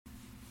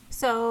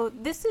So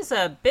this is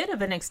a bit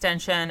of an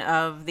extension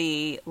of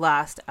the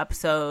last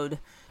episode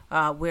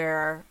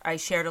where I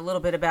shared a little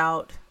bit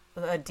about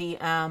a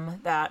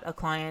DM that a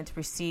client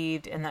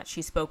received and that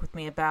she spoke with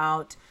me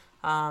about.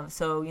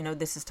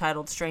 This is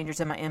titled Strangers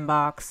in My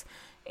Inbox.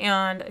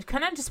 And I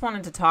kind of just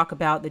wanted to talk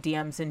about the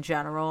DMs in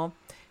general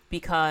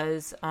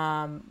because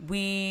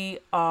we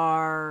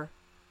are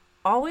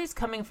always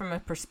coming from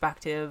a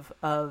perspective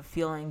of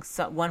feeling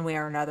one way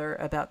or another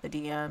about the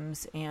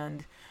DMs.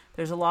 And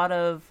there's a lot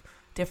of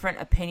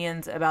different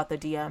opinions about the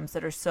DMs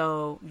that are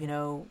so,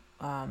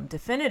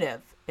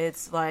 definitive.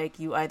 It's like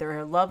you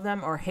either love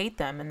them or hate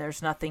them, and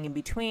there's nothing in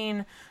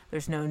between.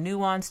 There's no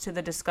nuance to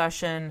the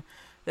discussion.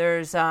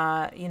 There's,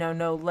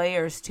 no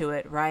layers to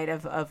it, right,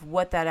 of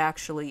what that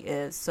actually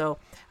is. So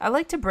I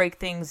like to break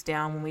things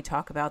down when we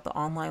talk about the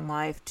online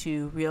life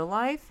to real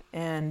life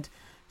and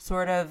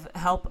sort of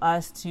help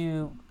us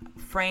to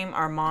frame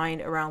our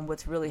mind around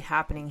what's really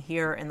happening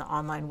here in the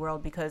online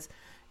world, because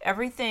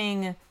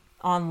everything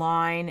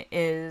online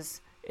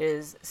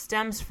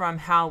stems from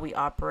how we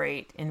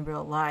operate in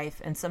real life.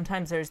 And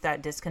sometimes there's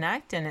that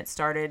disconnect, and it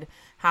started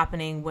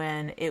happening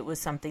when it was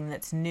something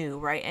that's new,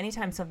 right?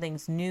 Anytime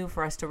something's new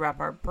for us to wrap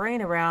our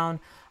brain around,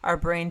 our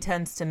brain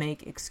tends to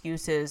make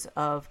excuses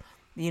of,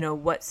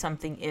 what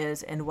something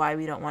is and why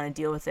we don't want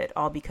to deal with it,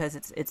 all because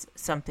it's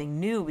something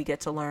new we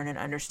get to learn and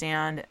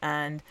understand.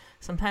 And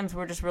sometimes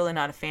we're just really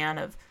not a fan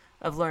of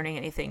learning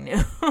anything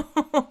new.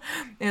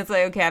 And it's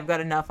like, okay, I've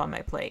got enough on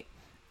my plate.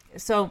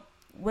 So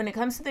when it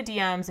comes to the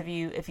DMs,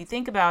 if you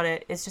think about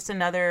it, it's just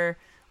another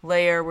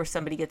layer where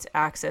somebody gets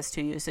access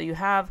to you. So you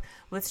have,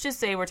 let's just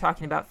say we're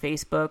talking about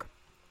Facebook,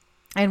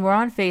 and we're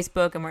on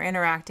Facebook and we're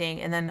interacting,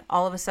 and then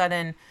all of a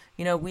sudden,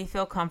 we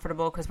feel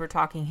comfortable because we're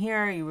talking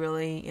here. You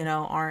really,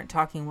 aren't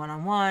talking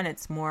one-on-one.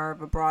 It's more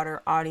of a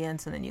broader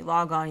audience, and then you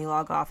log on, you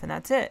log off, and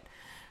that's it.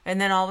 And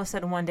then all of a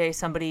sudden one day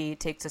somebody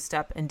takes a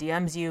step and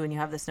DMs you, and you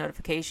have this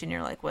notification.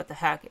 You're like, what the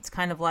heck? It's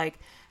kind of like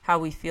how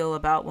we feel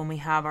about when we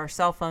have our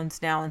cell phones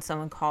now and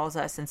someone calls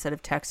us instead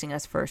of texting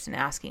us first and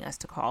asking us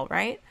to call,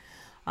 right?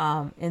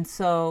 And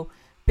so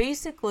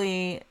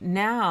basically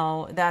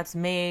now that's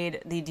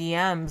made the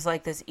DMs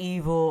like this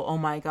evil, oh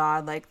my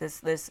God, like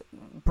this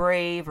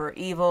brave or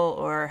evil,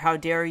 or how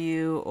dare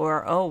you,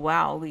 or, oh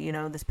wow,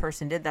 this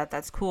person did that.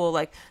 That's cool.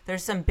 Like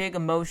there's some big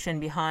emotion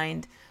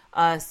behind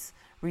us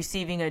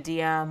receiving a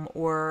DM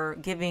or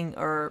giving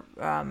or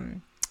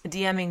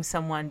DMing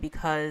someone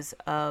because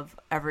of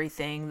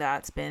everything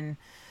that's been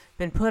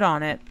put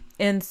on it.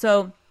 And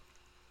so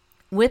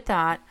with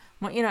that,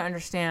 I want you to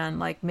understand,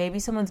 like maybe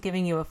someone's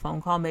giving you a phone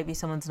call, maybe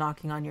someone's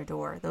knocking on your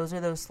door. Those are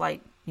those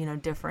slight,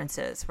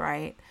 differences,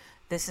 right?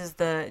 This is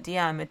the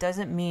DM. It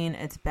doesn't mean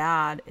it's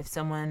bad if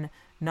someone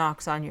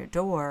knocks on your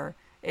door.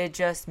 It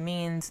just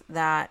means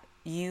that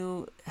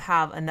you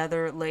have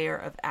another layer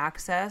of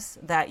access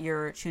that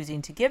you're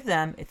choosing to give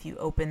them if you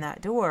open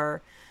that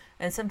door.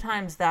 And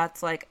sometimes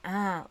that's like,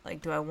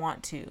 do I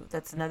want to?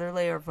 That's another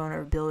layer of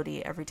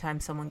vulnerability every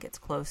time someone gets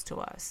close to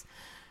us.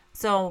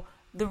 So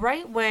the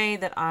right way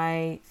that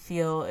I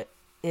feel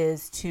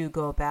is to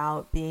go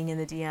about being in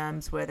the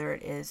DMs, whether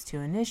it is to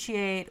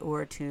initiate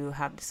or to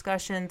have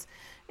discussions,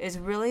 is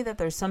really that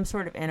there's some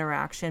sort of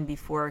interaction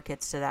before it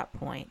gets to that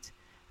point.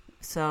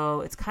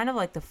 So it's kind of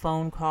like the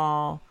phone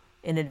call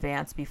in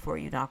advance before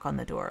you knock on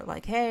the door.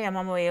 Like, hey, I'm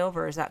on my way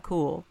over. Is that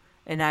cool?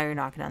 And now you're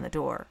knocking on the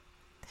door.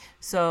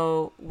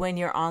 So when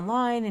you're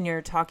online and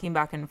you're talking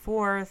back and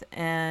forth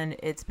and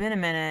it's been a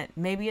minute,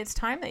 maybe it's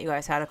time that you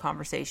guys had a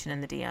conversation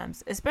in the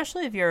DMs,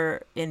 especially if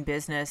you're in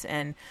business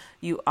and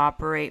you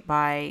operate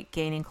by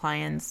gaining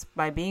clients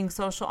by being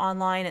social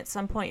online. At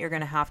some point, you're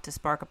going to have to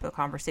spark up a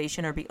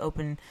conversation or be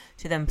open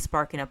to them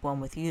sparking up one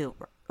with you,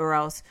 or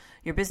else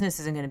your business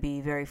isn't going to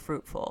be very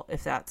fruitful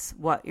if that's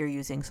what you're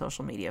using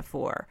social media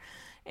for.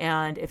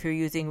 And if you're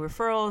using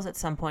referrals, at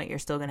some point, you're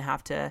still going to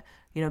have to,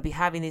 be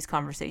having these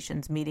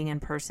conversations, meeting in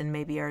person,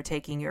 maybe, or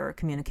taking your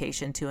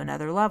communication to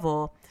another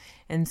level.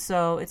 And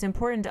so it's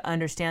important to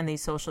understand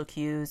these social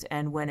cues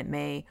and when it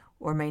may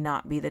or may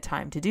not be the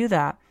time to do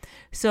that.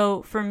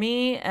 So for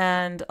me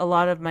and a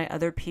lot of my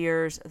other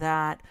peers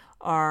that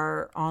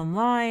are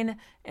online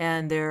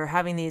and they're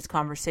having these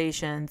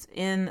conversations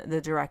in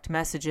the direct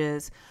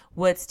messages,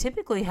 what's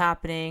typically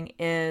happening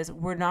is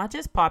we're not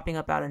just popping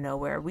up out of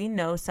nowhere. We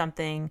know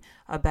something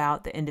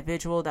about the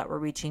individual that we're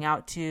reaching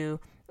out to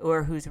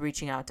or who's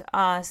reaching out to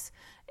us,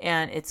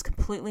 and it's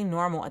completely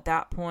normal at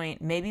that point.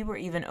 Maybe we're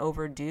even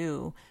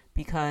overdue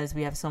because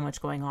we have so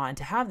much going on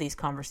to have these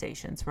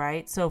conversations,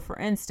 right? So for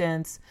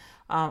instance,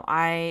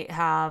 I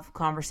have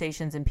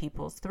conversations in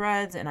people's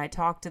threads and I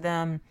talk to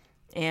them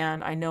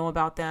and I know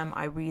about them.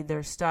 I read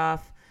their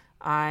stuff.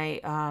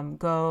 I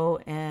go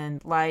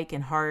and like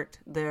and heart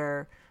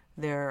their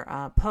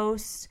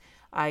posts.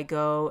 I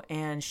go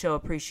and show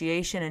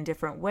appreciation in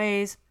different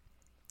ways.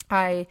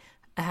 I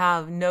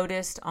have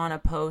noticed on a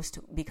post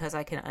because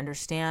I can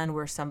understand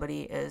where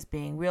somebody is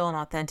being real and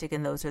authentic,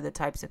 and those are the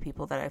types of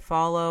people that I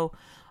follow.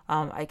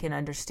 I can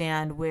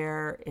understand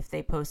where if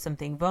they post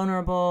something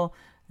vulnerable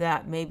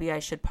that maybe I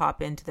should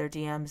pop into their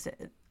DMs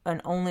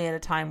and only at a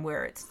time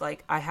where it's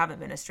like I haven't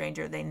been a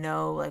stranger. They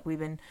know, like, we've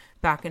been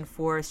back and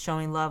forth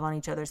showing love on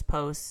each other's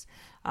posts,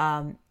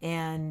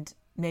 and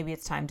maybe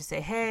it's time to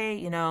say,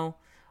 hey,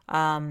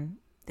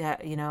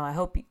 that, I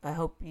hope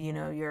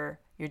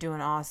you're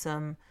doing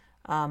awesome.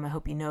 I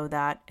hope you know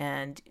that,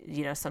 and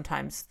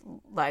sometimes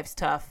life's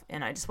tough,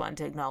 and I just wanted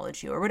to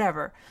acknowledge you, or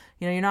whatever.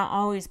 You're not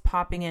always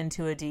popping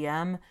into a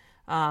DM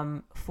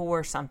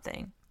for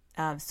something.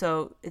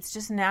 So it's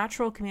just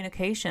natural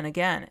communication.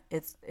 Again,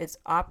 it's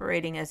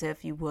operating as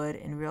if you would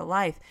in real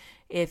life.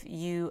 If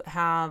you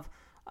have,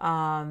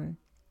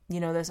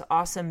 this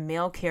awesome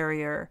mail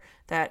carrier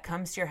that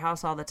comes to your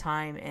house all the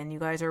time, and you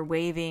guys are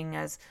waving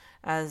as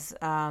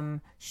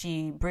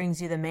she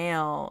brings you the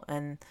mail,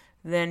 and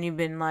then you've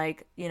been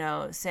like,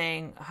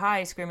 saying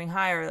hi, screaming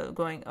hi,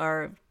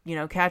 or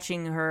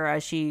catching her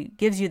as she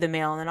gives you the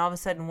mail. And then all of a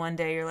sudden one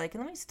day you're like,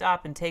 let me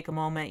stop and take a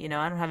moment.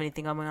 I don't have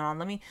anything going on.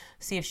 Let me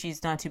see if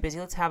she's not too busy.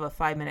 Let's have a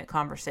 5-minute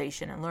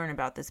conversation and learn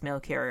about this mail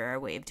carrier I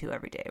wave to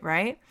every day.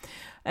 Right.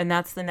 And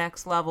that's the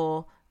next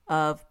level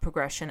of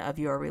progression of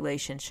your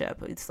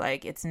relationship. It's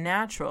like, it's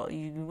natural.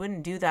 You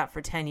wouldn't do that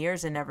for 10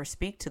 years and never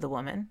speak to the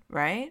woman.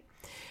 Right.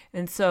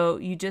 And so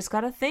you just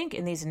got to think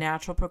in these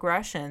natural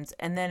progressions.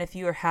 And then if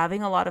you are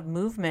having a lot of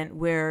movement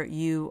where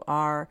you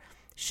are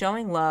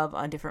showing love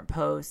on different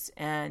posts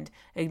and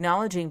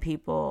acknowledging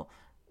people,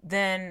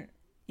 then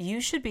you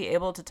should be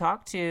able to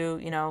talk to,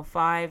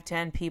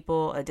 5-10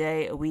 people a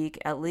day, a week,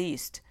 at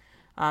least,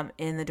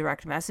 in the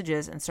direct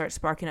messages, and start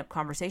sparking up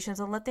conversations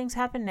and let things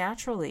happen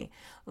naturally.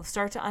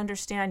 Start to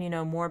understand,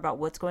 more about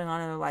what's going on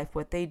in their life,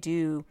 what they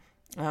do,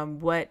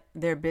 what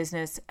their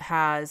business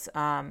has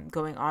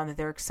going on that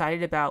they're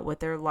excited about, what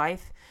their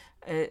life,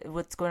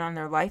 what's going on in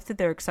their life that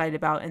they're excited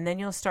about. And then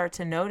you'll start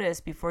to notice,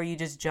 before you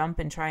just jump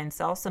and try and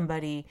sell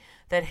somebody,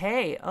 that,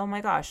 hey, oh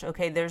my gosh,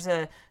 okay, there's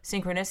a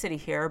synchronicity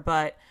here,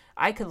 but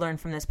I could learn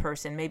from this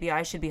person. Maybe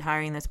I should be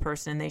hiring this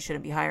person and they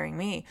shouldn't be hiring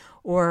me.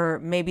 Or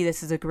maybe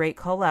this is a great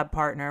collab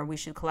partner. We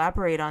should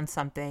collaborate on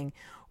something.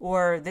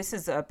 Or this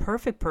is a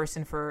perfect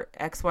person for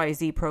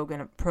XYZ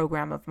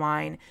program of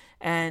mine,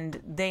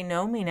 and they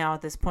know me now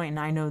at this point, and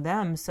I know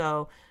them.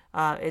 So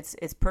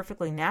it's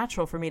perfectly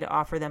natural for me to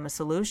offer them a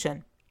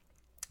solution.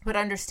 But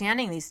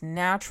understanding these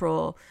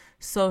natural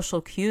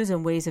social cues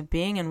and ways of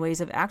being and ways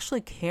of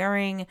actually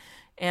caring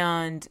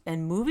and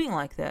moving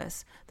like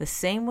this, the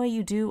same way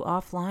you do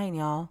offline,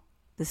 y'all,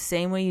 the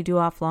same way you do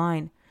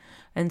offline.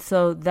 And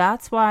so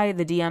that's why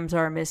the DMs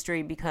are a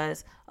mystery,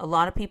 because a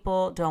lot of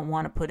people don't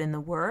want to put in the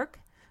work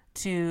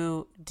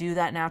to do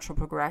that natural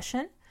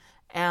progression.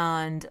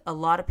 And a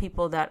lot of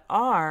people that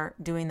are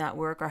doing that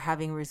work are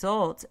having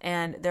results,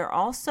 and they're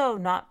also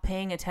not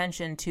paying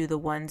attention to the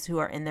ones who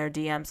are in their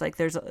DMs, like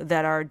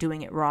that are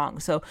doing it wrong.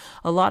 So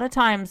a lot of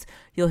times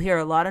you'll hear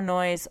a lot of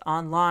noise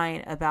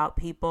online about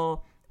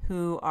people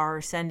who are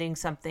sending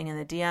something in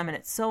the DM, and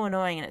it's so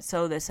annoying, and it's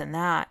so this and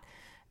that.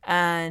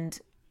 And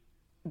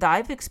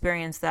I've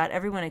experienced that.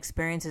 Everyone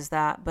experiences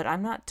that, but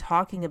I'm not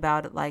talking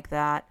about it like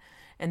that.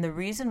 And the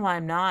reason why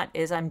I'm not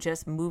is I'm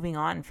just moving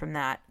on from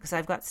that, because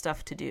I've got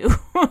stuff to do.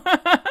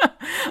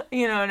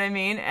 You know what I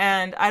mean?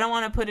 And I don't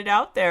want to put it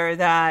out there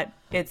that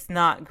it's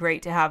not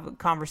great to have a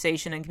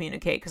conversation and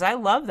communicate, because I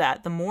love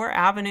that. The more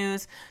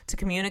avenues to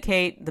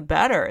communicate, the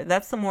better.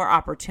 That's the more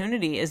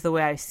opportunity, is the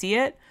way I see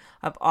it.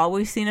 I've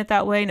always seen it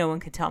that way. No one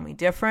can tell me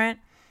different.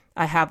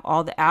 I have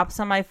all the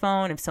apps on my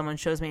phone. If someone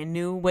shows me a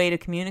new way to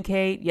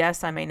communicate,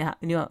 yes, I may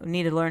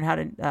need to learn how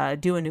to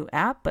do a new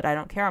app, but I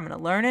don't care. I'm going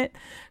to learn it,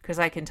 because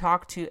I can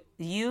talk to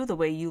you the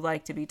way you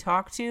like to be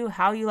talked to,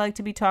 how you like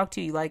to be talked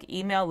to. You like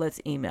email,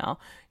 let's email.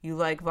 You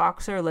like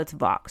Voxer, let's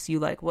Vox. You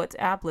like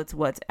WhatsApp, let's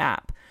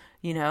WhatsApp.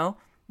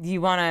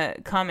 You want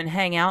to come and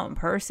hang out in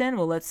person?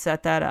 Well, let's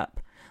set that up.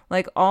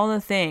 Like all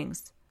the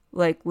things,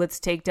 like let's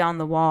take down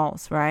the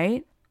walls,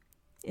 right?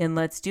 And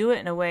let's do it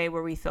in a way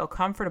where we feel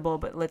comfortable,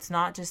 but let's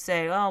not just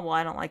say, oh, well,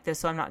 I don't like this,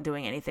 so I'm not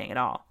doing anything at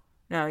all.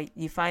 No,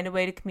 you find a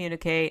way to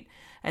communicate,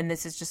 and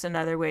this is just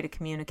another way to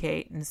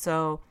communicate. And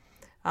so,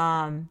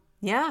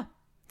 yeah.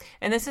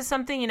 And this is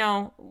something,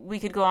 we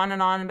could go on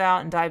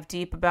about and dive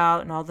deep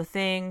about and all the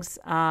things.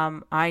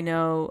 I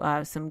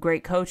know some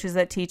great coaches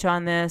that teach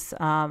on this.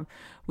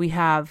 We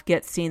have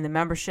Get Seen, the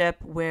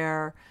membership,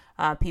 where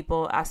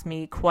people ask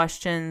me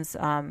questions,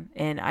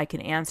 and I can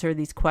answer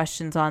these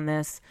questions on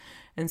this.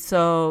 And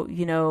so,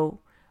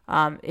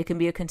 it can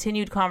be a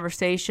continued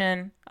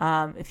conversation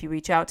if you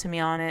reach out to me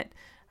on it.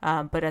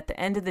 But at the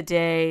end of the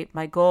day,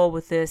 my goal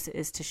with this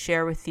is to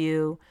share with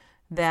you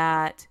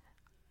that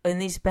in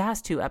these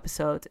past 2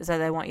 episodes is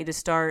that I want you to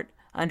start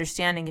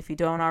understanding, if you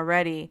don't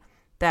already,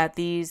 that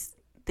these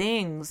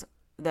things,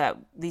 that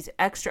these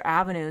extra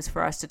avenues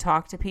for us to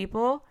talk to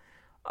people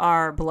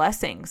are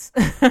blessings.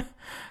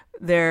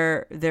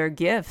 They're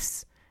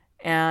gifts.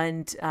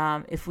 And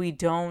if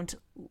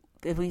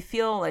we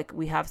feel like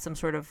we have some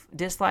sort of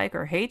dislike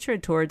or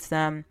hatred towards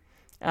them,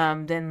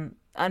 then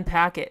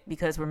unpack it,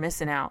 because we're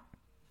missing out,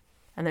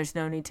 and there's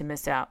no need to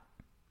miss out.